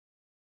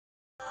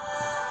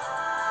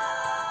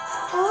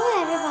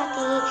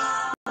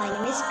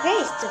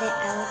Grace. Today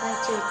I would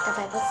like to read the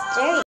Bible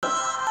story.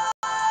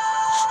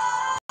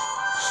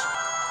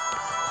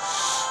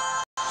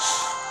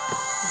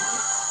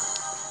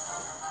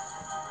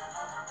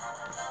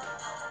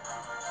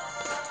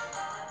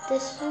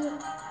 This will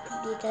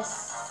be the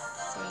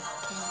second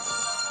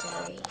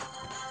story.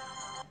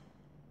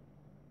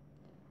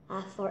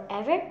 A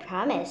forever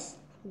promise,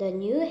 the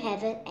new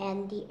heaven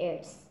and the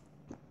earth.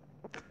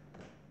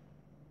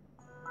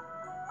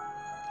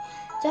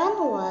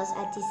 John was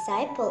a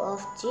disciple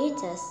of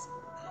Jesus.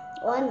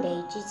 One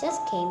day, Jesus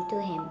came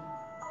to him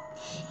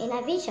in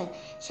a vision,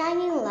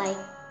 shining like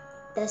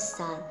the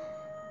sun.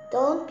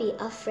 "Don't be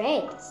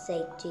afraid,"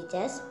 said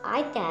Jesus.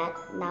 "I died,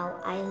 now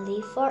I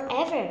live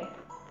forever."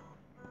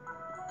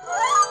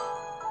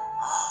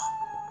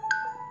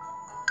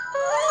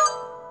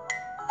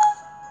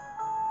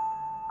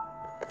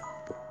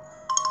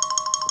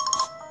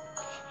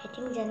 I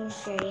think John is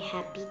very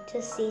happy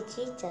to see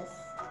Jesus.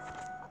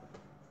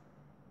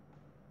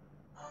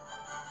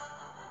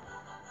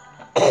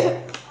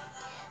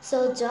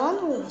 So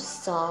John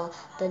saw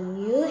the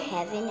new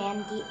heaven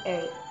and the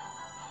earth,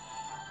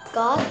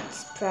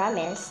 God's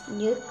promised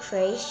new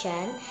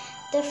creation,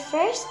 the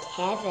first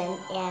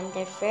heaven and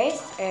the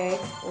first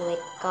earth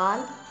with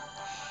God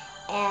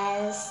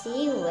and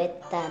sea with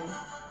them.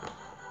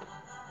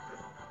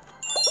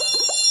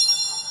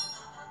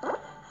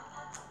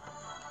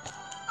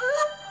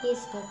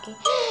 He's looking.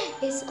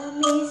 It's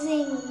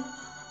amazing.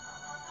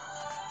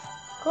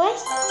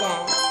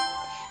 Question: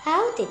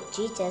 how did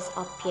Jesus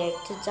appear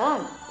to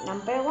John?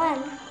 Number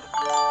 1.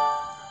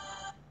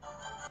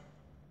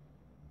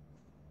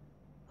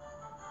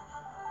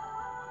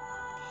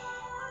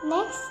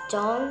 Next,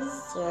 John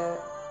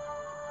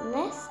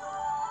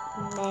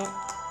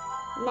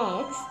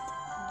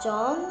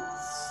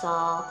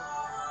saw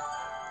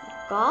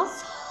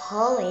God's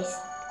holy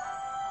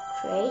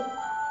great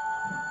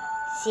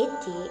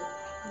city,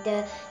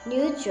 the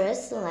New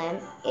Jerusalem.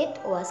 It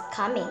was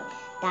coming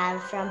down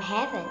from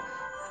heaven,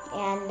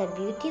 and the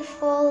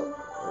beautiful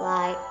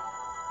like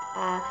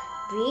a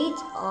bride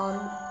on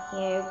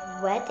her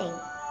wedding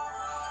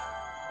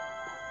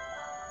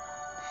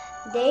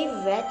day,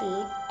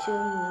 ready to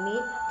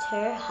meet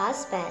her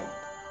husband.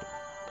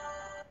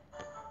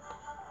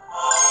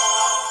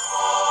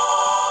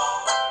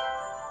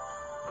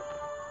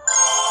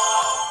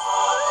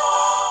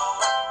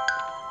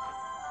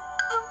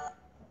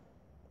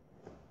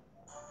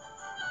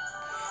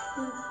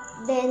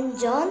 Then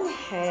John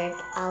heard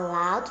a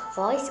loud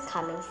voice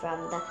coming from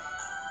the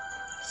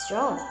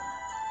throne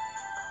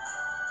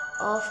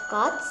of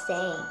God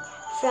saying,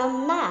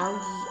 "From now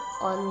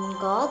on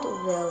God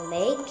will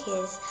make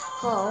his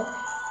home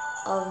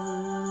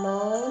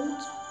among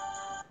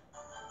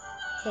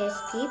his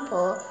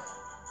people,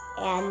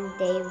 and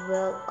they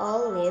will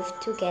all live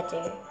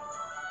together."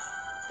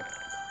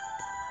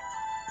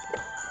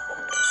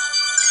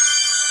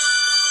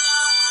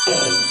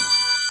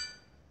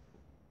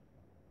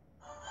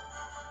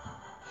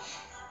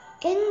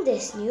 In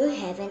this new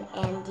heaven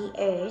and the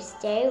earth,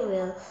 there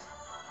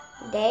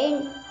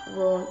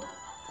won't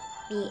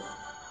be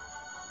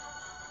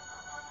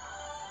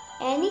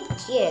any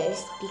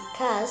tears,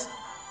 because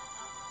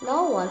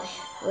no one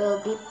will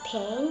be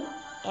pain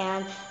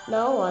and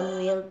no one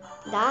will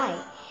die.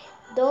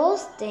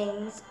 Those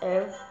things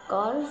are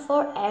gone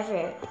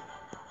forever.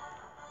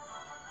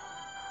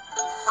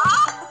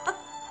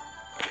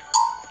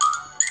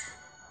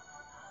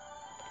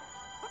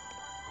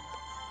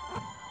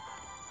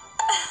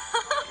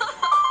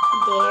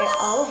 They're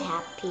all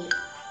happy.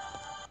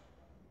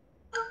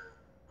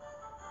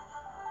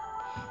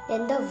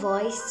 Then the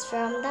voice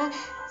from the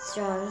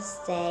throne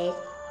said,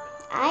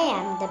 "I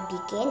am the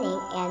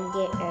beginning and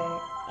the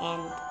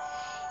end.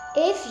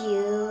 If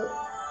you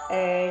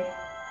are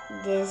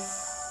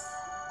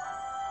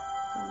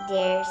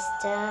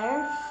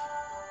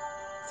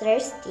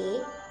thirsty,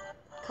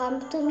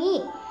 come to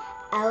me.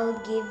 I will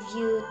give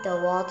you the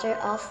water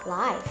of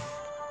life."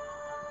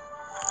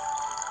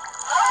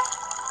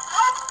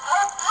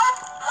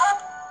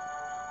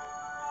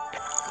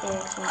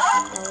 They're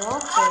drinking the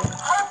water.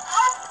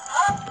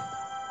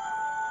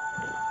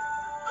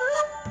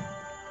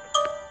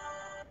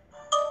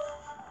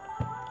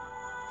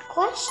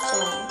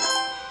 Question: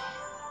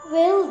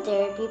 will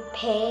there be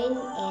pain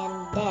and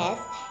death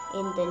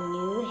in the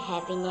new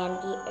heaven and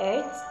the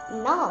earth?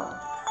 No,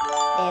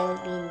 there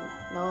will be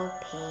no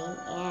pain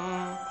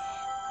and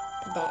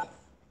death.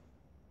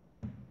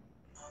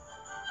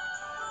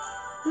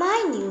 My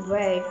new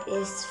word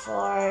is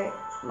for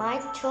my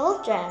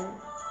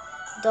children,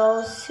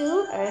 those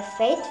who are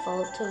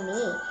faithful to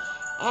me.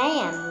 I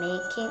am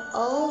making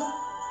all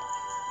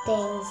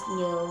things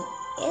new.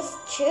 It's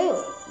true.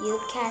 You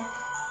can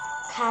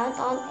count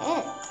on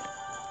it.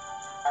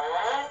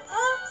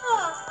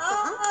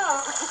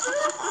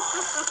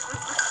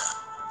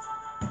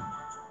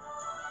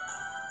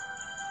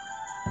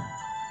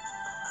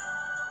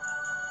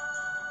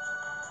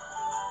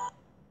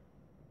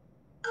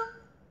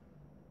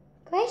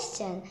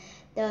 Question: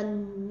 the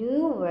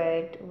new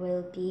word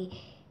will be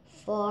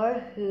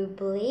for who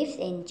believes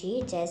in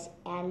Jesus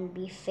and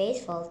be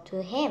faithful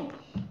to Him.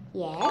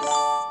 Yes?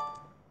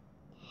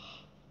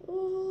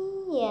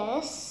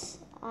 Yes,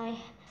 I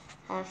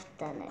have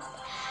done it.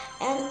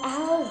 And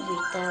I'll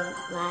read the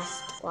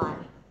last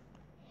one.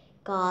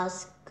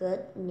 God's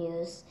good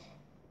news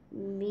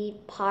be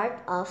part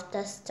of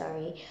the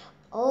story.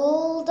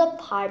 All the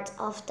parts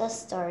of the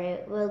story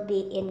will be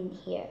in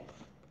here.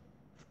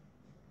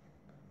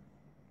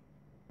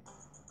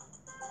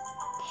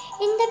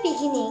 In the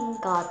beginning,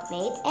 God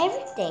made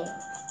everything.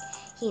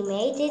 He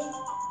made it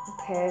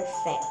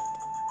perfect.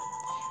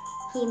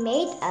 He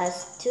made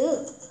us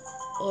too,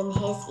 in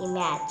His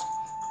image.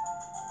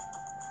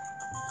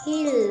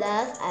 He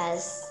loves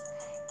us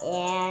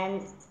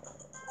and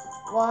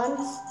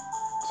wants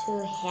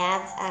to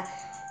have a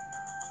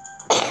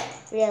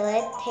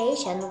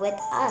relation with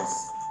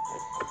us.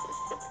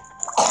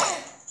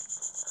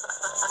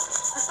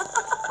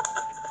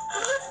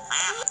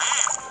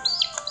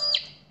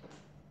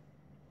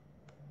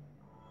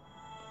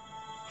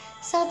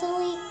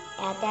 Suddenly,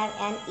 Adam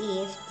and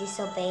Eve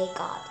disobeyed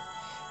God.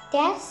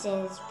 That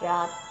sin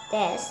brought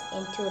death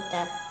into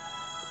the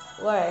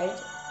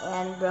world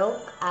and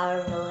broke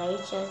our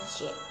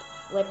relationship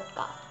with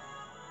God.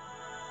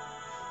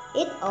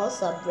 It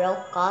also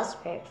broke God's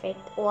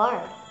perfect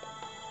world.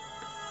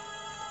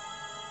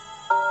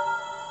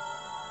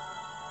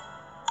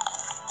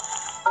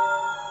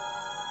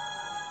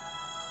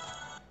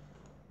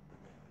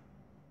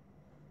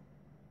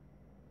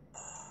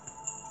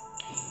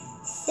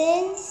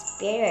 Sin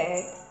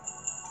spirit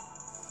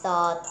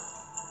thought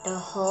the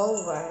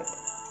whole world.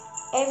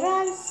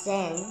 Everyone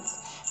sins,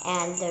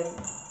 and the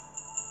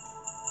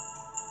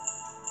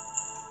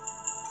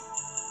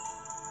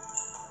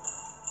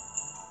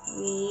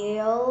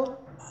result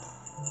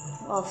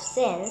of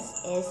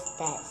sins is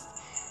death.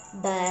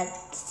 But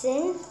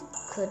sin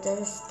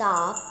couldn't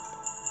stop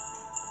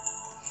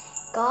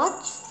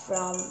God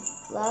from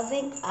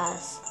loving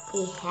us.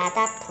 He had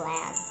a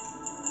plan.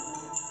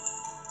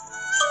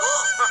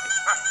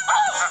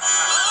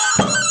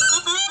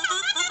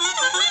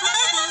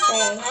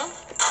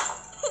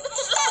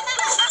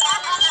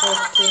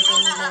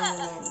 Forgiving young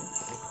man,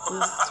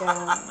 he's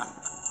strong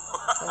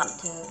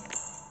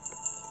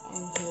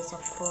and he's a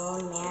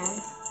poor man.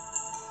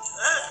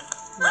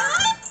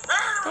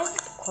 There's a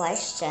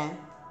question.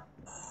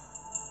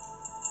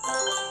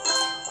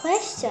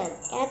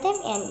 Adam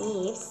and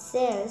Eve's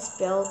sins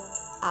broke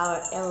our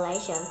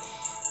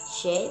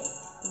relationship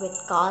with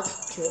God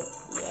too.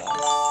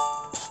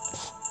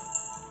 Yes.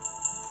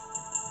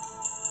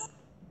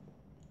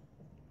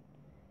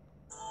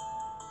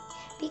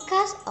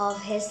 Because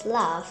of His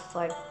love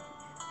for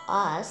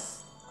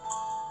us,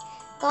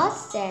 God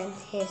sent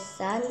His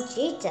Son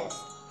Jesus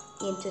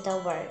into the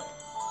world.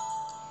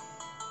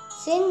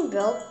 Sin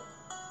broke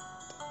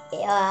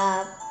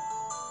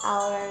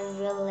our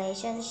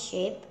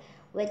relationship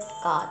with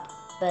God,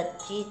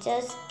 but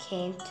Jesus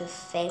came to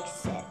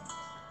fix it.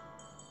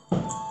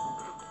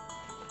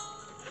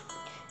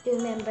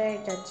 Remember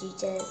the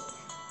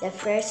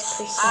first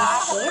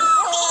Christmas gift?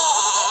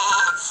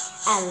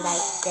 I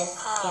like this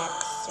cat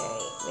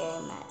story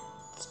very much.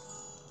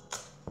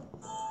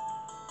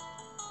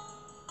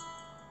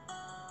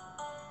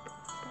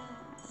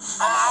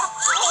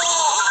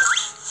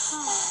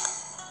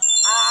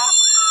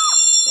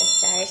 The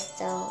star is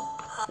still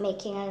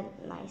making a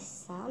nice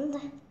sound.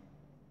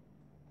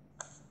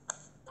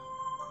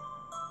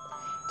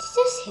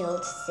 Jesus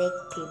healed sick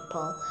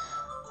people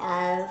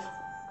and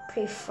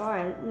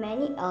performed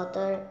many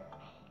other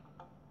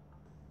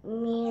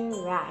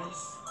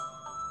miracles.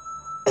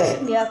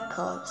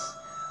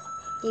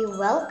 He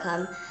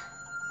welcomed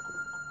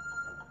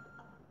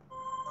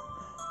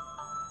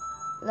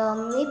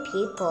lonely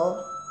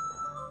people.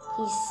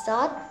 He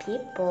taught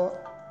people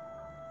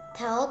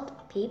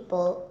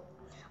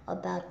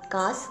about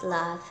God's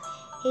love.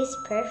 His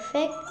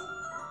perfect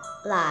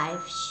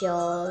life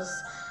shows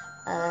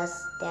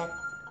us that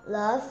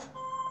love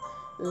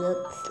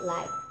looks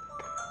like.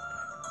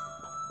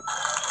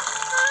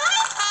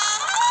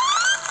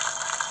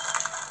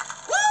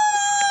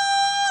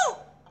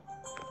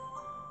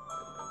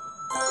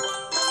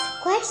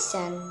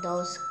 Question: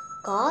 does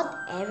God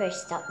ever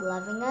stop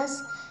loving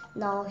us?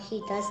 No,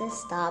 He doesn't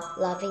stop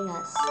loving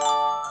us.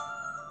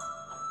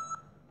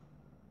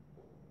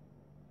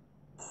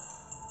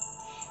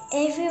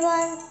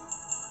 Everyone,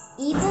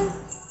 even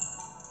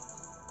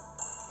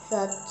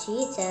thought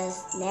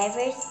Jesus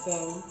never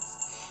sinned.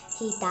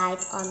 He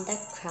died on the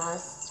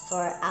cross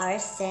for our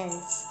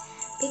sins.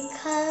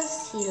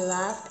 Because He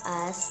loved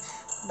us,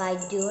 by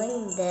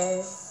doing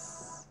this,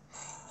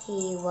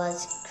 He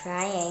was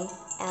carrying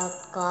out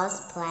God's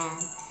plan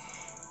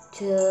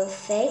to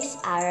fix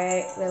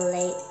our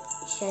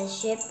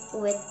relationship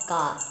with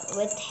God,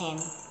 with Him.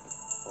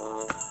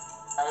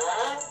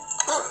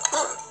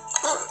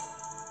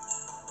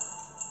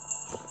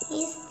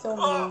 He's so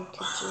mean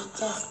to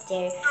Jesus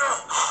there.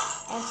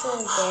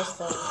 Actually, they're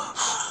so mean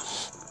to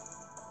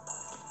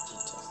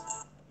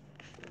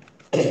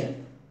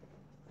Jesus.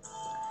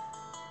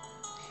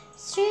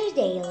 3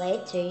 days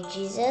later,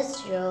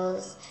 Jesus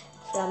rose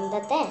from the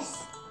dead,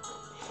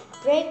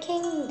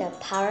 breaking the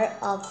power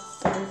of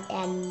sin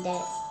and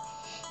death.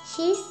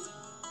 He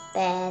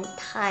spent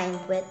time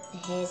with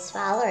his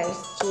followers,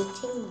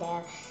 teaching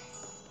them.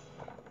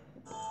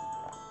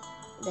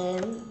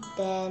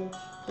 Then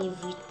he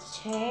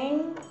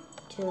returned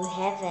to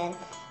heaven.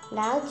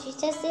 Now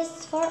Jesus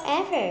is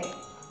forever.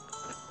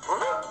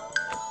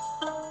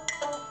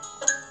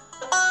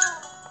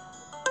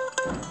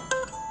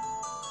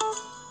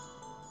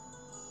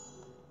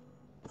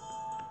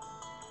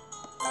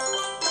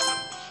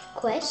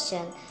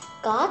 Question: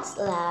 God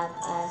loved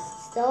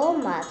us so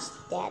much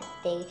that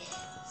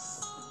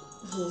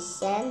He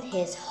sent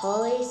His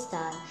Holy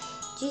Son,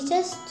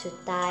 Jesus, to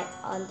die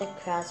on the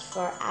cross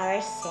for our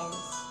sins.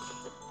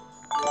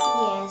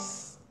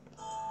 Yes.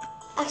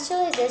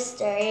 Actually, this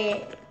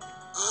story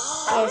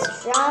is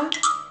from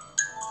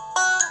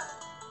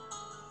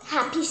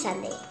Happy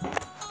Sunday.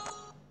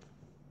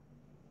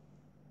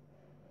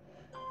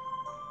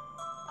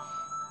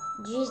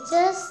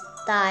 Jesus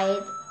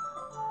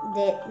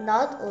did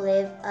not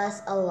leave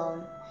us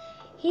alone.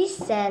 He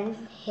sent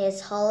His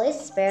Holy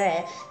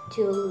Spirit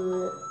to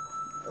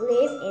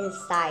live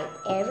inside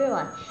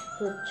everyone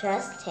who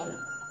trusts Him.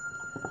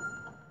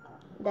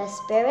 The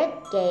Spirit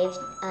gave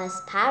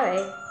us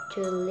power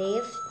to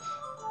live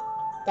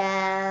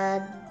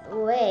that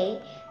way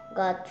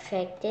God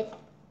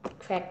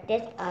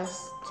created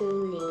us to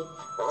live.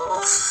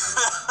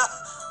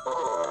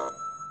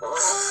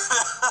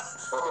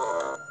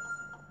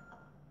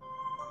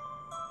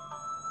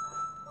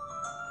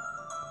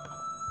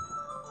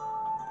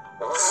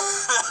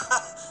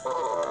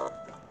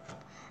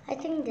 I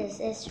think this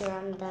is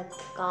from the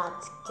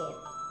God's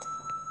gift,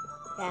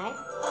 right?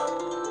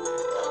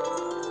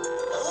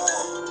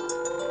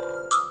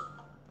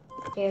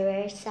 They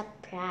were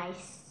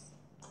surprised.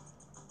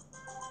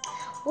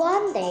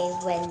 One day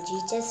when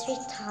Jesus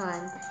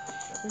returns,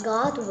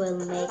 God will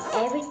make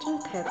everything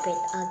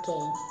perfect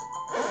again.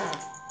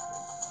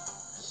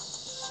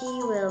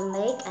 He will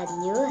make a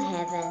new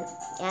heaven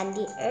and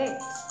the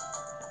earth.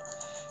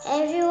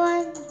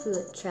 Everyone who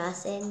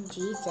trusts in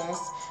Jesus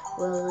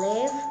will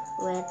live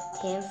with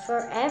Him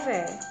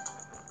forever.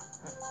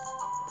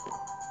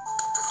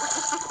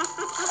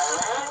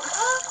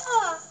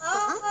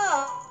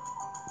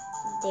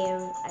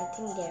 I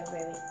think they're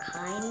very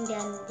kind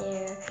and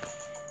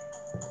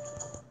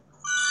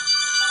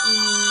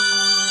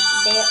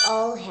they're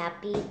all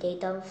happy. They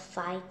don't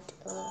fight.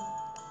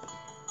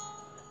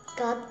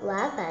 God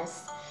loves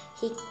us.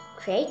 He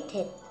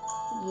created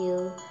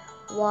you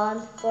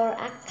one for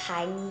a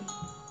kind,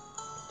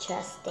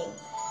 trusting,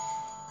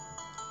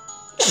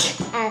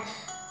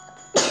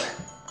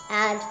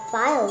 and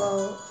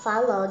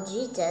follow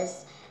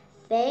Jesus.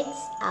 Fix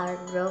our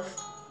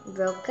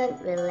broken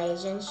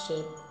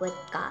relationship with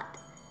God.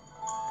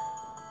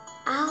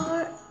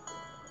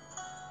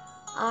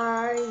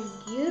 Are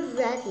you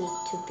ready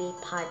to be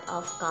part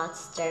of God's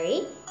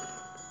story?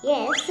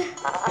 Yes.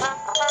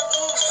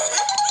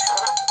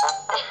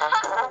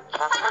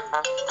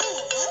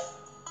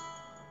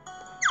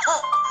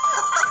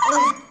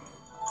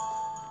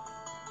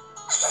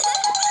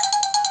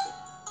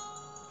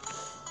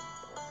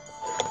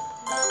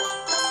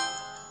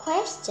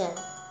 Question: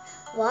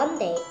 one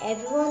day,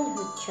 everyone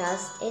who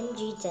trusts in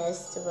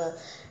Jesus will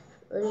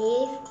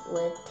live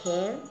with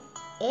Him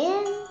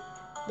in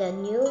the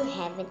new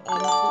heaven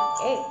and the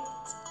earth.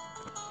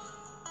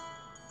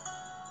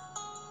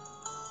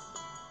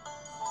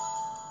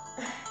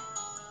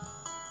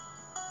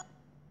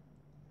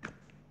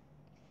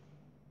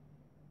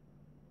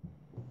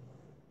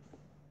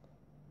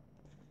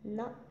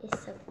 No,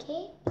 it's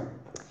okay.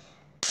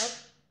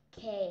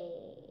 Okay.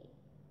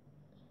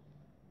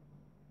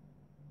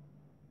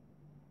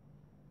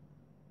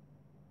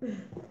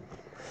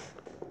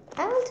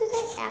 I will do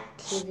the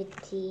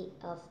activity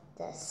of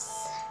this.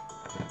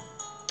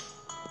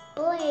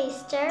 Play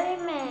Story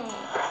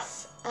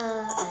Max. I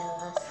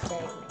love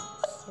Story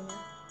Max, you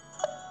know.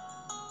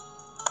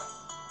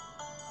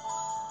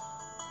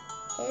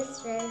 It's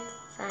very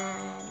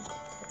fun to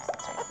do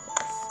Story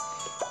Max.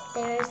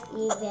 There's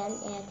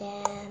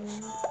Evangelism.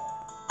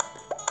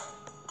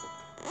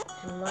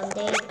 And one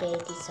day they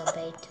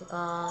disobeyed to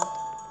God.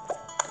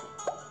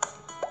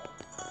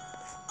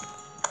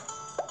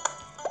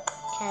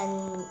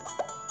 And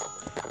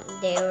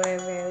they were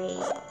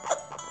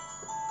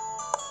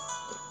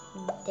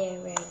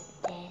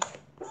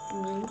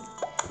mean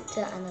to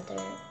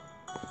another,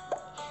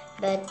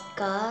 but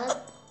God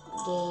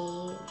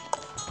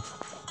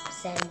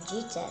sent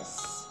Jesus.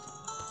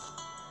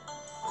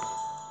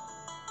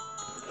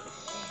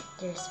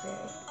 There's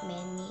very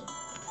many,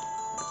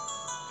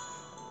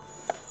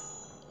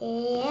 and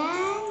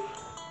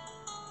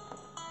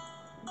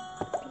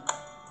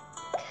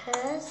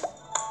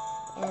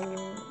He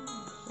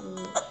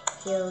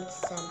healed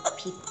some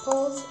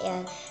peoples,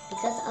 and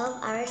because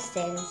of our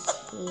sins,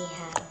 He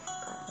have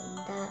gotten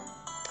the.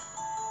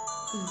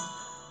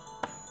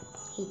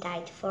 He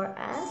died for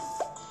us.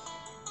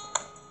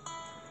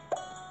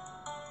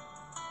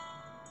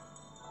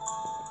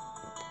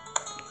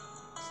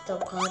 So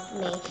God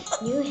made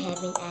new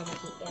heaven and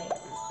the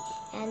earth.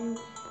 And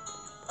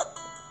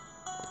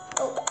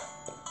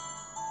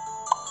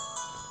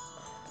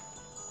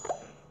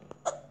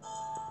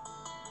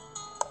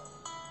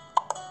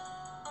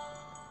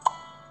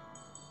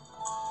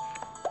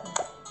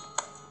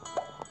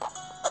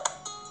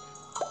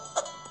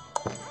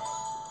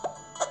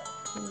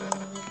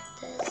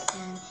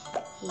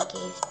He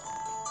gave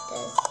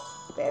the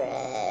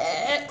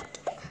Spirit.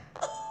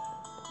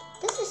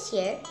 This is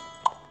here.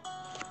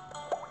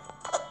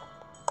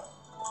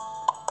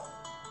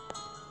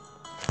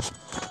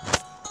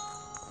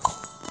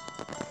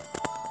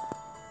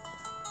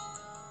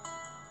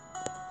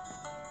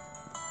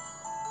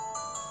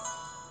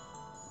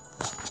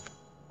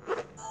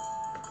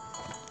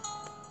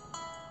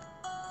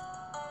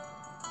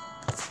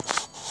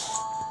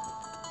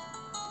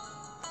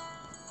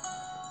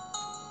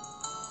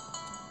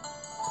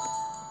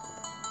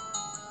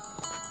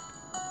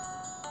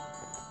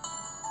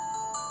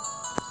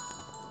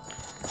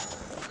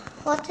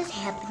 What is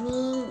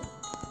happening?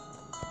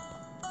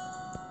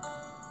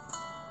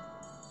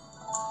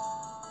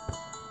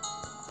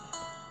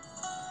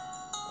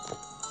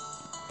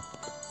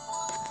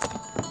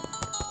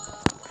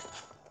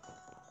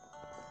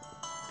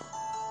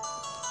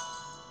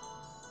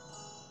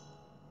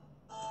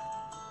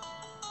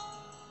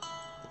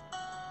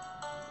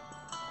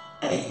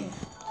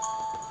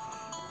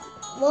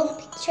 One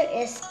picture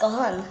is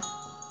gone.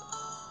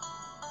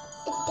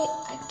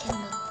 I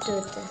cannot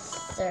do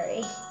this,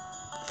 sorry.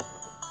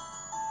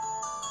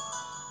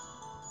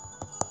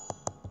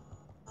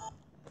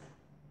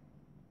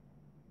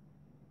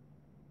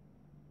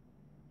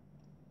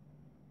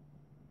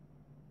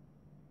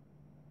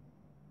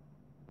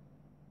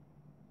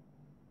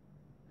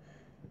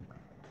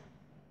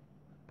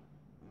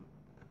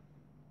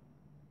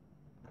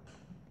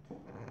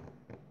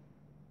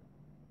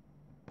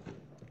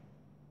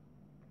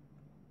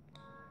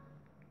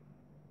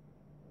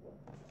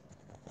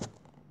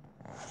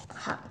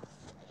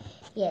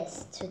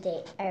 Yes,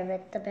 today I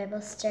read the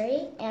Bible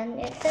story and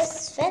it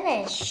is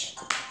finished.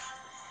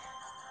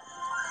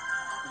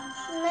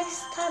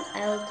 Next time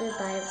I will do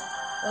my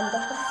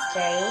wonderful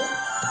story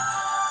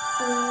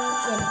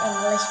in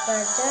English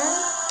version.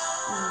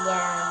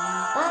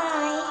 Yeah,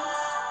 bye.